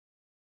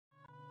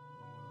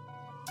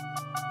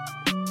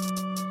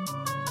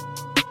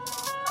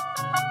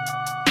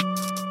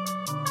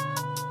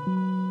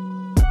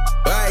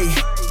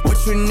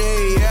What you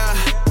need, yeah.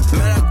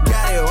 Man, I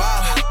got it,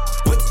 wow.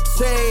 What you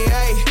say,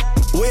 hey?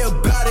 We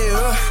about it,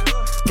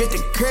 get the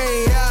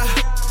cream, yeah.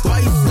 Why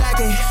you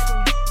slacking?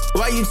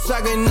 Why you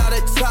talking all the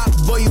top,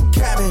 boy, you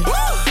capping?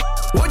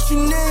 What you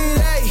need,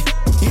 hey?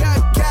 Yeah, I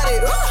got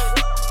it,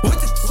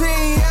 with the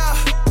team, yeah.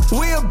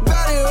 We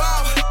about it,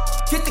 wow.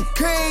 Get the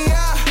cream,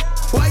 yeah.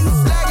 Why you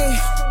slacking?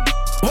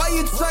 Why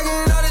you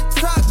talking all the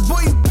top,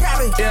 boy, you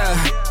capping? Yeah,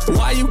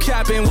 why you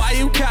capping? Why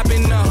you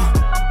capping, no?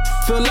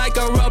 Feel like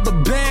a rubber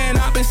band,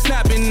 I've been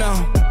snapping,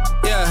 no.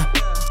 Yeah,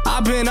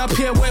 I've been up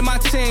here with my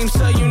team,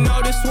 so you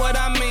know this what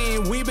I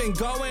mean. We've been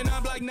going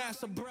up like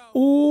NASA, bro.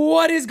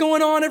 What is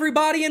going on,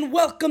 everybody, and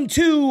welcome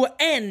to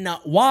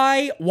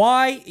NYYU.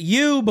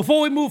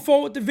 Before we move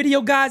forward with the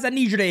video, guys, I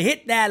need you to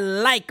hit that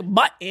like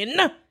button.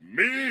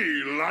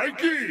 Me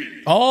like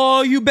it.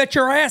 Oh, you bet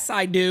your ass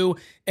I do.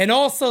 And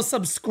also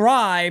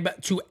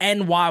subscribe to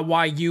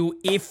NYYU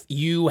if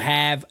you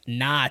have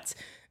not.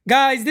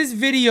 Guys, this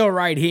video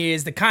right here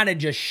is to kind of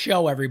just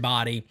show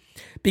everybody,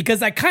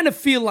 because I kind of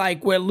feel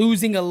like we're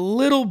losing a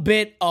little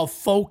bit of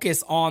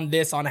focus on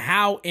this, on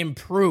how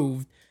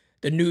improved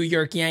the New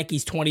York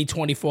Yankees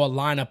 2024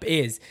 lineup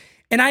is.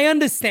 And I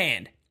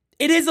understand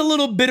it is a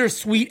little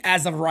bittersweet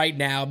as of right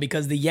now,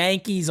 because the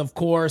Yankees, of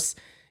course,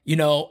 you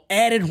know,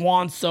 added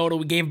Juan Soto.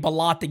 We gave up a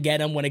lot to get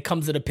him when it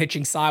comes to the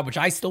pitching side, which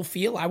I still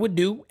feel I would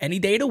do any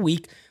day of the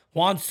week.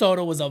 Juan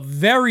Soto was a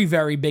very,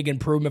 very big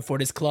improvement for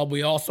this club.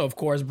 We also, of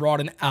course, brought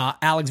in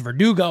Alex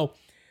Verdugo.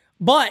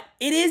 But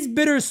it is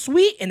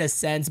bittersweet in a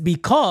sense,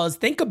 because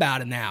think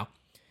about it now.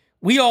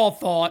 We all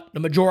thought, the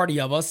majority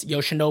of us,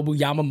 Yoshinobu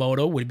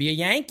Yamamoto would be a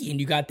Yankee, and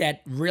you got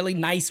that really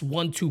nice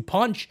 1-2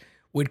 punch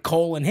with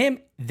Cole and him.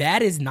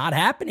 That is not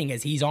happening,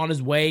 as he's on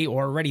his way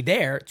or already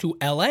there to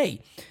LA.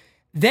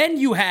 Then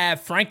you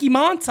have Frankie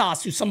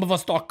Montas, who some of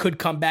us thought could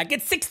come back, get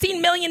 $16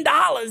 million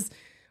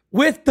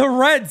with the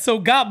Reds, so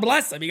God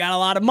bless him. He got a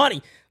lot of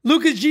money.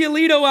 Lucas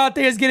Giolito out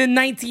there is getting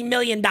 $19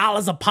 million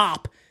a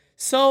pop.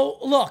 So,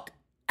 look,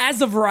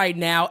 as of right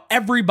now,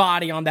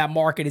 everybody on that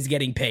market is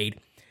getting paid.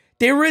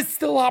 There is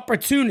still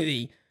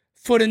opportunity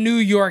for the New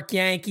York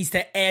Yankees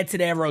to add to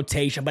their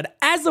rotation. But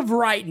as of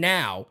right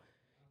now,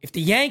 if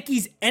the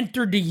Yankees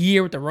entered the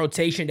year with the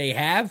rotation they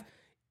have,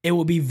 it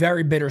would be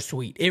very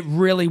bittersweet. It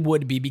really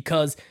would be,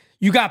 because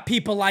you got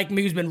people like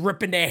me who's been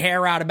ripping their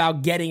hair out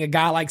about getting a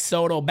guy like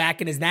Soto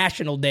back in his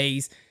national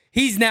days.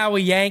 He's now a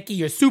Yankee.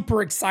 You're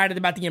super excited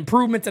about the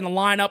improvements in the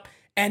lineup.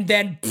 And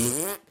then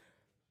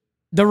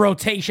the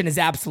rotation is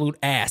absolute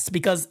ass.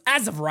 Because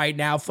as of right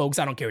now, folks,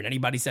 I don't care what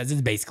anybody says,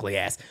 it's basically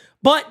ass.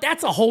 But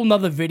that's a whole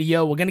nother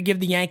video. We're going to give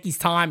the Yankees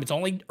time. It's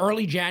only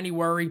early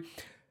January.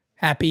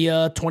 Happy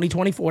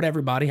 2024 to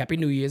everybody. Happy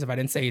New Year's if I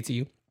didn't say it to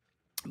you.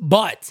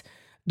 But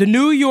the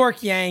New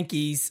York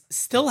Yankees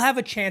still have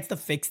a chance to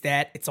fix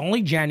that. It's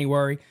only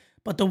January.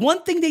 But the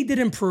one thing they did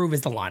improve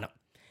is the lineup.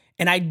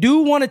 And I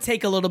do want to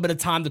take a little bit of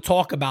time to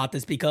talk about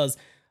this, because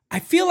I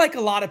feel like a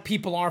lot of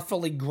people aren't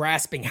fully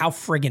grasping how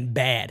friggin'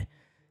 bad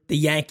the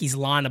Yankees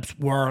lineups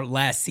were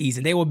last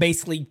season. They were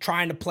basically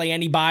trying to play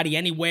anybody,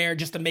 anywhere,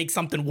 just to make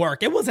something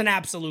work. It was an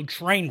absolute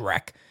train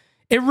wreck.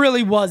 It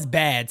really was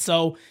bad.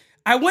 So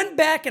I went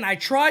back and I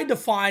tried to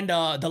find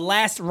the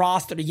last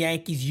roster the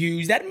Yankees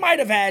used that might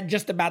have had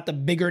just about the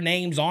bigger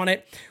names on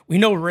it. We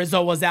know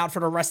Rizzo was out for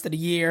the rest of the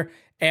year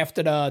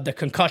after the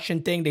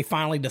concussion thing. They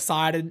finally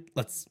decided,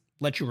 let's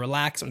let you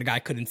relax, when the guy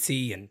couldn't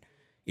see and,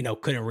 you know,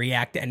 couldn't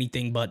react to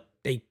anything. But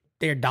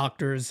their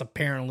doctors,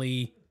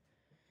 apparently,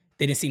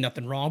 they didn't see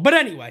nothing wrong. But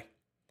anyway,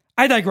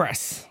 I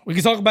digress. We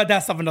can talk about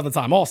that stuff another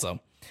time also.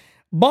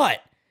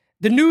 But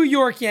the New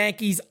York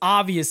Yankees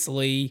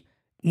obviously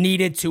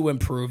needed to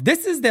improve.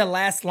 This is their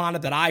last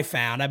lineup that I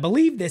found. I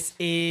believe this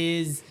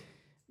is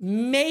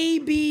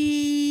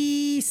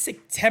maybe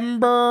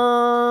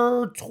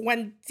September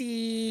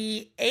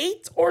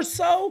 28th or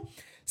so.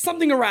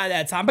 Something around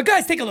that time. But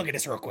guys, take a look at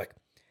this real quick.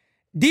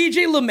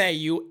 DJ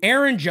LeMahieu,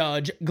 Aaron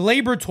Judge,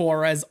 Gleyber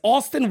Torres,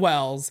 Austin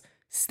Wells,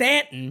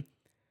 Stanton,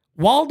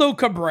 Waldo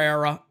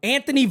Cabrera,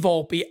 Anthony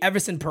Volpe,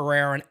 Everson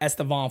Pereira, and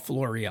Estevan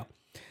Florio.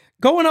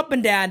 Going up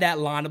and down that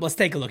lineup, let's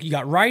take a look. You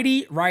got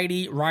righty,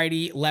 righty,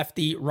 righty,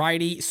 lefty,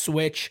 righty,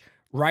 switch,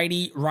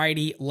 righty,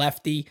 righty,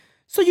 lefty.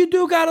 So you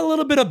do got a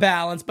little bit of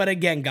balance. But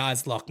again,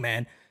 guys, look,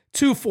 man.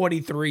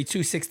 243,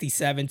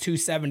 267,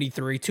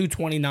 273,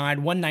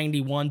 229,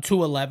 191,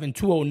 211,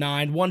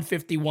 209,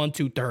 151,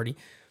 230.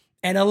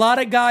 And a lot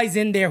of guys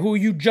in there who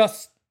you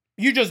just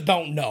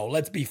don't know.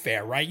 Let's be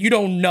fair, right? You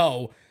don't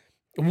know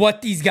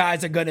what these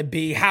guys are going to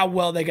be, how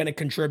well they're going to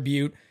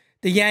contribute.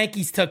 The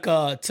Yankees took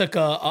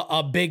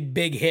a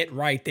big hit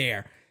right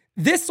there.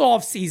 This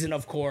offseason,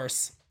 of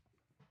course,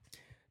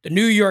 the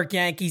New York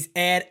Yankees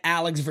add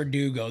Alex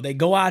Verdugo. They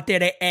go out there,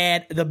 they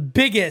add the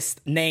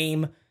biggest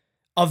name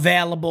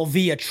available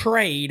via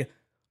trade.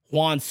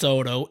 Juan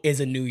Soto is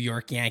a New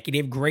York Yankee.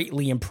 They've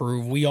greatly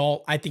improved. We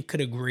all, I think,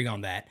 could agree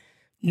on that.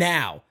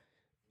 Now,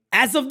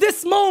 as of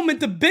this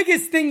moment, the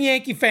biggest thing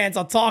Yankee fans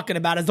are talking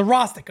about is the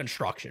roster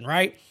construction,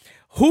 right?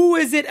 Who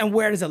is it and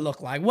where does it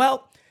look like?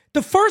 Well,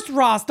 the first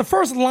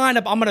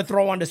lineup I'm going to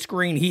throw on the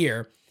screen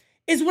here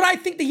is what I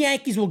think the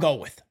Yankees will go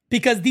with,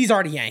 because these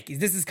are the Yankees.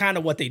 This is kind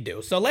of what they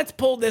do. So let's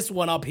pull this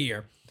one up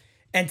here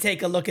and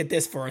take a look at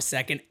this for a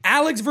second.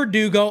 Alex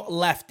Verdugo,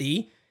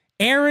 lefty.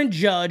 Aaron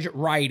Judge,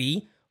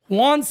 righty.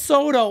 Juan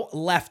Soto,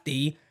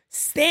 lefty.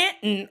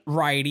 Stanton,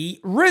 righty.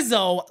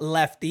 Rizzo,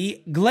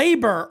 lefty.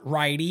 Glaber,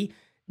 righty.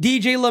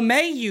 DJ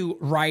LeMahieu,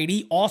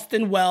 righty.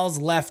 Austin Wells,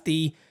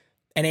 lefty.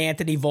 And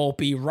Anthony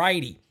Volpe,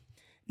 righty.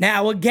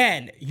 Now,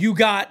 again,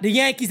 the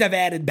Yankees have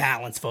added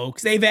balance,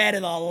 folks. They've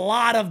added a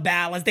lot of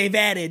balance. They've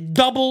added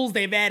doubles.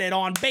 They've added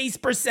on-base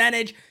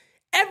percentage.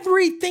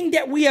 Everything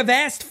that we have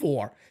asked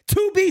for.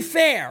 To be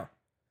fair,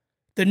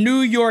 the New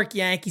York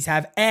Yankees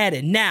have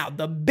added. Now,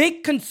 the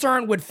big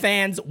concern with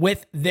fans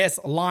with this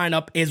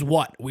lineup is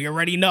what? We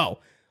already know.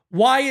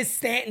 Why is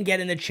Stanton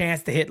getting a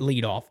chance to hit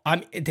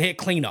to hit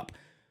cleanup?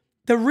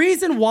 The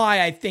reason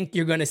why I think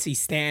you're going to see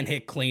Stanton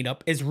hit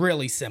cleanup is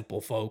really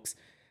simple, folks.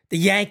 The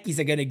Yankees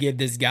are going to give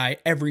this guy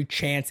every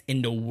chance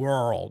in the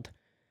world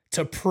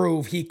to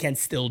prove he can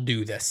still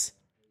do this.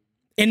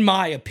 In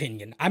my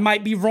opinion. I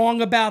might be wrong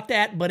about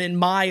that, but in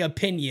my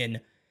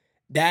opinion,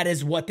 that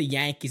is what the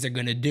Yankees are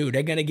going to do.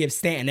 They're going to give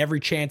Stanton every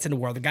chance in the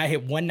world. The guy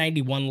hit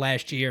 191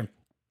 last year.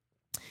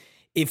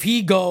 If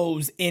he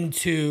goes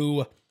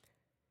into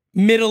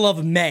middle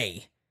of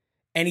May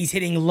and he's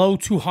hitting low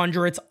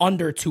 200s,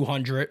 under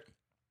 200,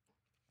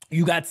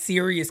 you got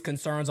serious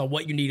concerns on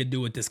what you need to do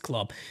with this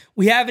club.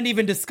 We haven't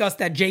even discussed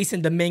that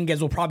Jason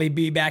Dominguez will probably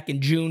be back in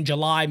June,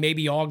 July,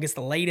 maybe August,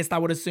 the latest, I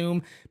would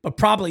assume, but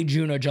probably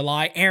June or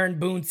July. Aaron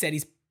Boone said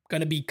he's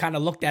going to be kind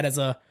of looked at as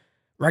a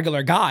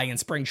regular guy in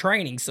spring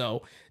training,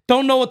 so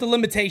don't know what the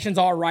limitations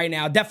are right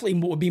now.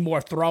 Definitely would be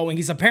more throwing.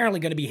 He's apparently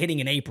going to be hitting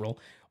in April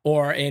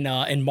or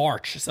in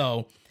March,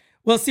 so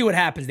we'll see what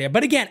happens there.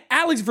 But again,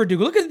 Alex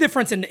Verdugo, look at the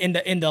difference in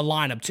the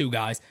lineup too,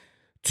 guys.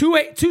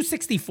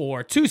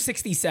 264,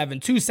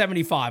 267,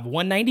 275,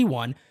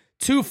 191,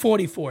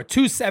 244,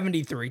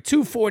 273,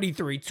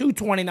 243,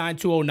 229,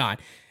 209.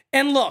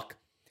 And look,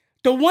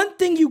 the one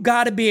thing you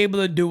got to be able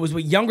to do is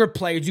with younger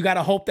players, you got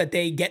to hope that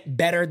they get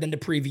better than the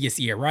previous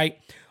year, right?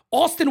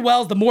 Austin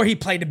Wells, the more he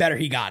played, the better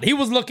he got. He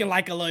was looking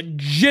like a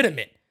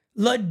legitimate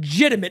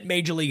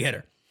major league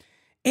hitter.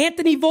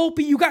 Anthony Volpe,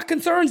 you got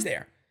concerns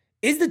there.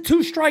 Is the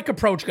two-strike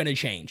approach going to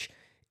change?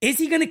 Is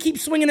he going to keep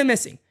swinging and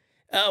missing?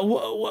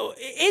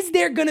 Is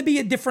there going to be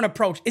a different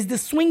approach? Is the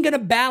swing going to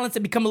balance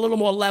and become a little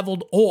more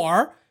leveled?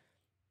 Or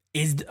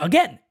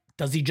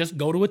does he just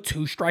go to a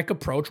two-strike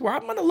approach where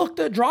I'm going to look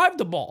to drive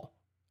the ball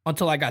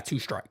until I got two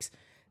strikes?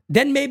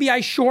 Then maybe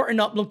I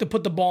shorten up, look to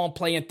put the ball in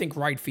play and think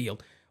right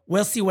field.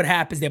 We'll see what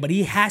happens there, but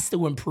he has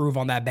to improve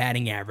on that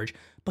batting average.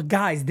 But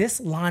guys,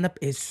 this lineup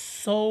is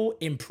so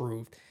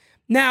improved.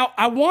 Now,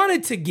 I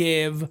wanted to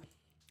give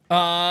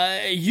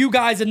you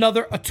guys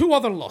two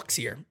other looks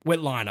here with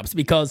lineups,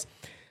 because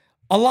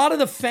a lot of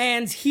the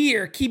fans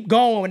here keep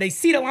going. When they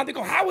see the line, they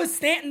go, how is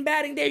Stanton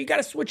batting there? You got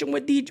to switch him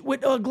with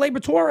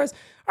Gleyber Torres.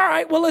 All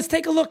right, well, let's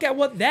take a look at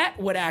what that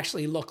would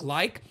actually look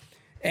like.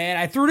 And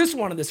I threw this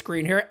one on the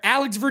screen here.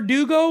 Alex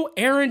Verdugo,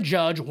 Aaron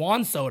Judge,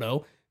 Juan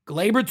Soto,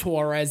 Gleyber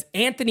Torres,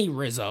 Anthony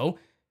Rizzo,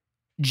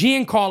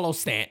 Giancarlo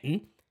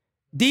Stanton,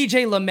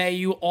 DJ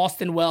LeMahieu,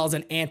 Austin Wells,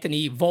 and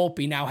Anthony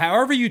Volpe. Now,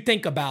 however you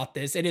think about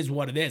this, it is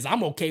what it is.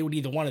 I'm okay with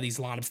either one of these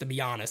lineups, to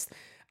be honest.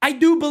 I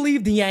do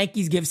believe the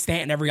Yankees give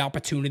Stanton every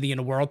opportunity in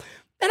the world.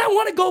 And I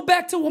want to go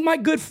back to what my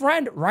good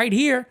friend right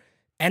here,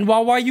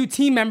 NYYU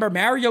team member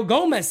Mario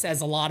Gomez,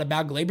 says a lot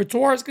about Gleyber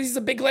Torres, because he's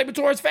a big Gleyber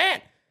Torres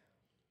fan.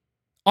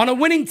 On a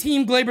winning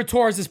team, Gleyber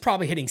Torres is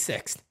probably hitting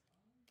sixth.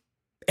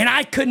 And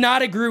I could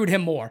not agree with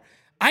him more.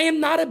 I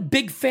am not a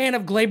big fan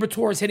of Gleyber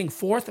Torres hitting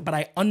fourth, but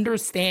I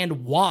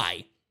understand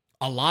why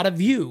a lot of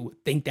you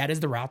think that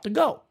is the route to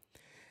go.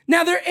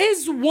 Now, there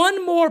is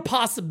one more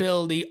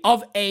possibility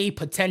of a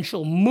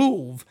potential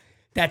move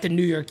that the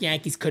New York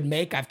Yankees could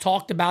make. I've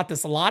talked about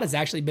this a lot. It's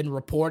actually been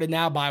reported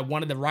now by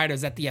one of the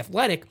writers at The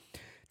Athletic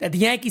that the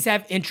Yankees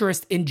have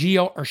interest in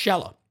Gio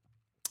Urshela.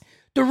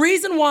 The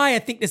reason why I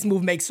think this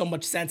move makes so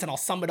much sense, and I'll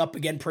sum it up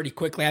again pretty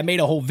quickly. I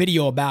made a whole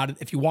video about it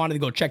if you wanted to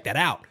go check that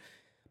out.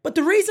 But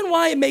the reason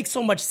why it makes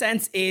so much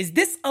sense is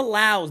this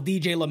allows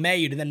DJ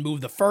LeMahieu to then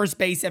move to first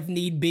base if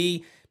need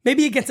be.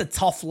 Maybe against a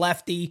tough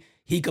lefty,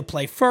 he could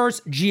play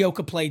first, Gio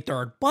could play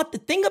third. But the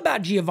thing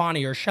about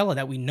Giovanni Urshela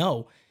that we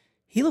know,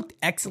 he looked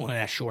excellent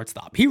at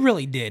shortstop. He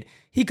really did.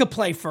 He could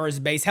play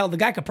first base. Hell, the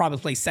guy could probably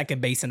play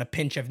second base in a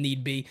pinch if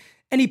need be.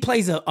 And he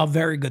plays a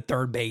very good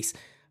third base.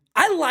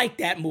 I like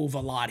that move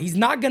a lot. He's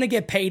not going to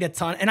get paid a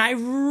ton. And I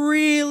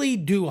really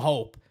do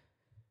hope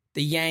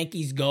the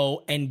Yankees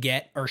go and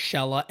get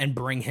Urshela and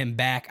bring him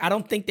back. I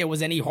don't think there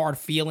was any hard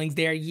feelings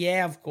there.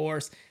 Yeah, of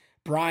course,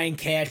 Brian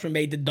Cashman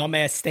made the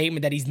dumbass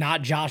statement that he's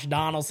not Josh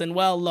Donaldson.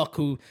 Well, look,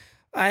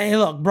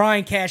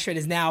 Brian Cashman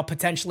is now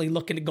potentially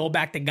looking to go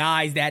back to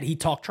guys that he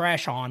talked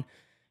trash on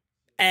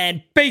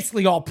and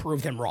basically all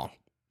proved him wrong.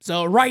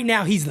 So right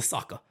now, he's the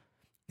sucker.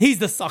 He's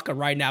the sucker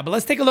right now. But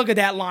let's take a look at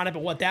that lineup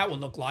and what that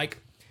would look like.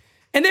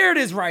 And there it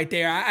is right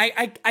there.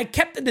 I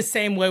kept it the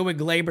same way with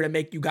Gleyber to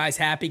make you guys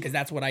happy, because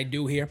that's what I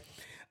do here.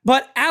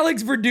 But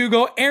Alex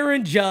Verdugo,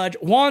 Aaron Judge,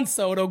 Juan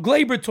Soto,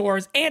 Gleyber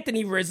Torres,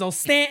 Anthony Rizzo,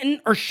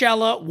 Stanton,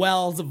 Urshela,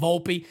 Wells,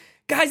 Volpe.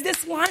 Guys,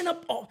 this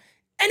lineup,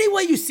 any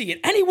way you see it,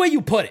 any way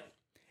you put it,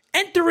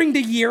 entering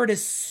the year, it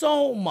is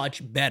so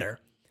much better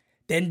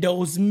than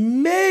those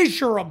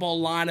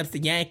miserable lineups the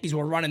Yankees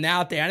were running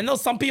out there. And I know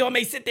some people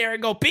may sit there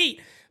and go,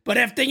 Pete, but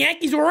if the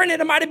Yankees were in it,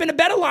 it might have been a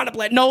better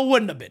lineup. No, it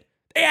wouldn't have been.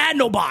 They had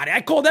nobody.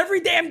 I called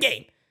every damn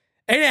game.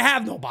 They didn't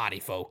have nobody,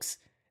 folks.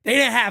 They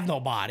didn't have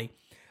nobody.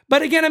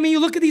 But again, I mean, you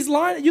look at these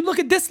lineups, you look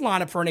at this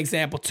lineup for an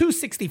example,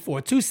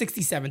 264,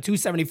 267,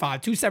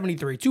 275,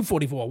 273,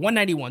 244,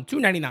 191,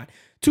 299,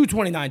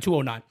 229,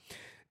 209.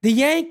 The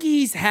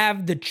Yankees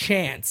have the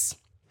chance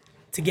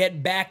to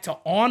get back to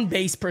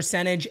on-base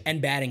percentage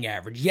and batting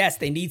average. Yes,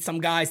 they need some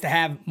guys to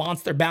have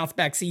monster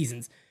bounce-back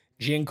seasons.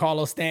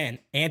 Giancarlo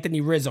Stanton,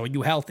 Anthony Rizzo,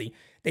 you healthy.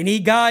 They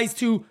need guys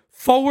to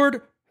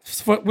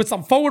with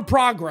some forward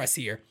progress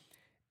here.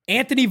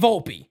 Anthony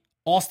Volpe,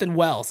 Austin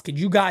Wells, could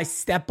you guys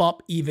step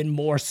up even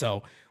more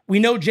so? We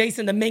know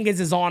Jason Dominguez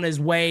is on his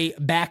way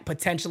back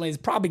potentially. He's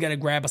probably going to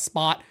grab a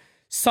spot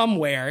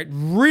somewhere. It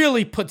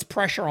really puts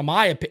pressure, in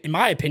my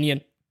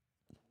opinion,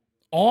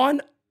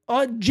 on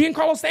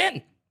Giancarlo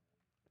Stanton.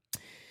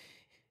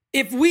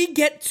 If we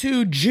get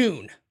to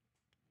June,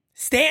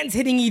 Stanton's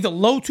hitting either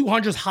low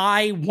 200s,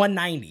 high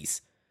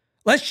 190s.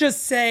 Let's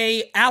just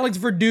say Alex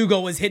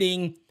Verdugo is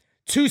hitting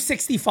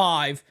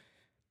 265,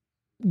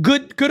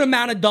 good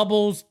amount of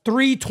doubles,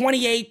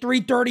 328,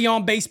 330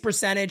 on base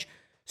percentage.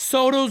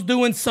 Soto's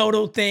doing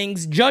Soto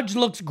things. Judge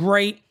looks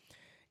great.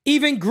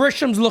 Even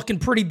Grisham's looking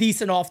pretty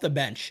decent off the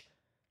bench.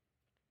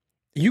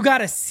 You got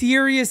to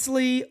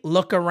seriously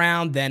look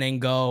around then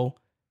and go,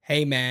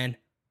 hey, man,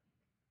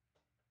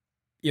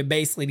 you're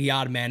basically the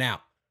odd man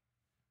out.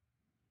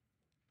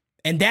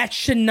 And that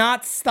should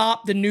not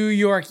stop the New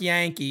York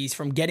Yankees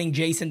from getting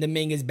Jason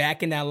Dominguez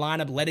back in that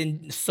lineup,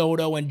 letting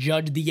Soto and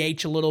Judge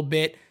DH a little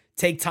bit,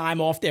 take time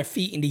off their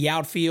feet in the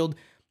outfield,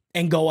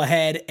 and go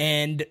ahead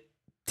and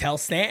tell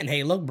Stanton,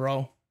 hey, look,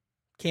 bro,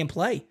 can't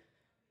play.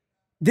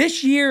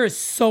 This year is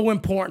so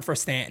important for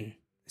Stanton.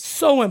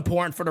 So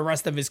important for the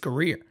rest of his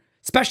career,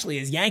 especially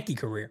his Yankee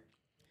career.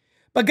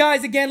 But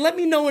guys, again, let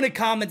me know in the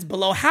comments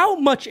below how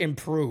much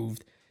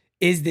improved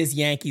is this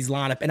Yankees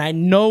lineup. And I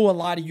know a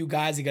lot of you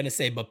guys are going to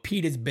say, but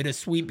Pete, is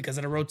bittersweet because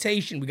of the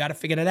rotation. We got to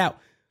figure that out.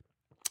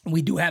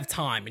 We do have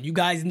time. And you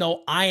guys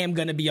know I am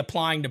going to be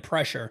applying the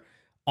pressure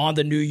on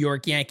the New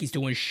York Yankees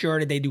to ensure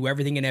that they do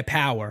everything in their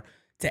power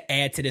to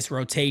add to this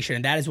rotation.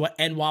 And that is what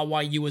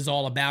NYYU is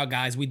all about,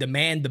 guys. We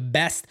demand the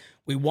best.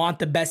 We want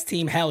the best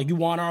team. Hell, you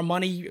want our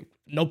money?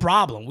 No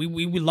problem.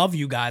 We love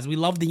you guys. We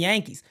love the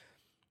Yankees.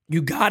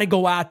 You got to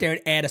go out there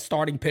and add a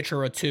starting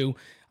pitcher or two.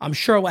 I'm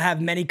sure we'll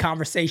have many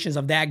conversations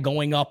of that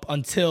going up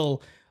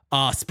until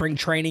spring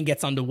training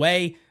gets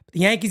underway. But the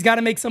Yankees got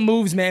to make some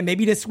moves, man.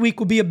 Maybe this week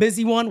will be a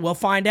busy one. We'll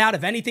find out.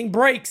 If anything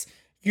breaks,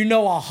 you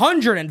know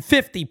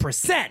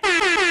 150%.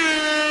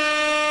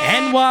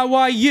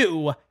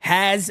 NYYU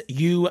has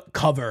you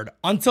covered.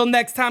 Until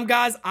next time,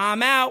 guys,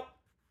 I'm out.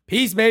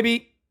 Peace,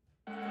 baby.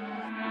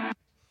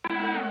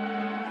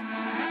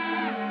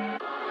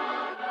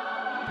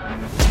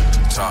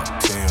 Top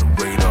 10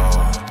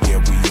 radar, yeah,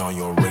 we on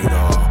your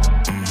radar.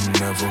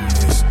 Never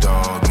miss,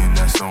 dog, and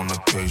that's on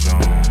occasion.